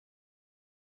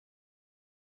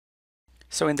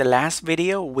So in the last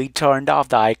video, we turned off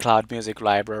the iCloud Music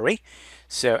Library.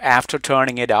 So after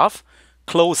turning it off,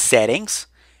 close Settings,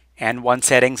 and once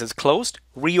Settings is closed,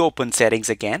 reopen Settings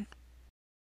again.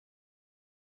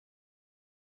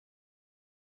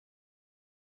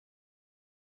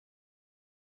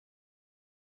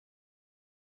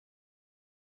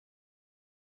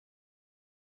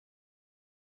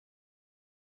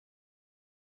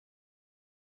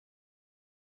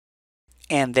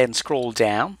 And then scroll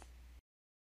down.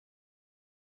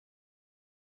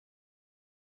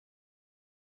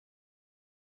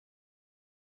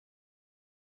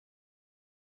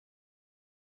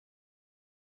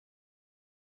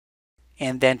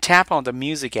 And then tap on the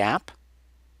Music app.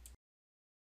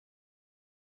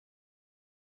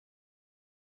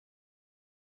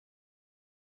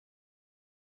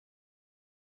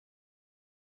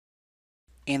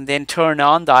 And then turn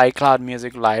on the iCloud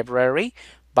Music Library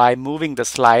by moving the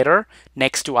slider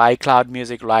next to iCloud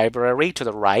Music Library to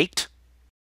the right.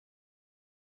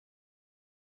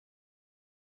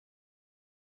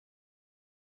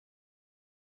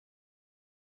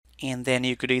 And then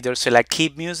you could either select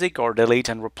Keep Music or Delete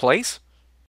and Replace.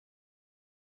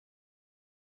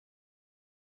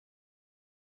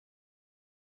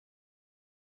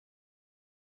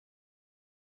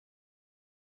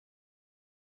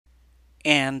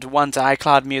 And once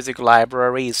iCloud Music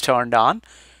Library is turned on,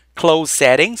 close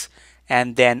Settings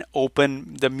and then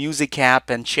open the Music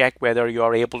app and check whether you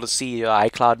are able to see your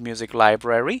iCloud Music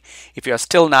Library. If you're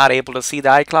still not able to see the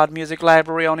iCloud Music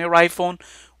Library on your iPhone,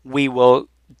 we will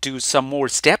do some more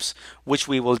steps which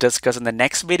we will discuss in the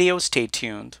next video. Stay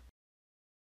tuned.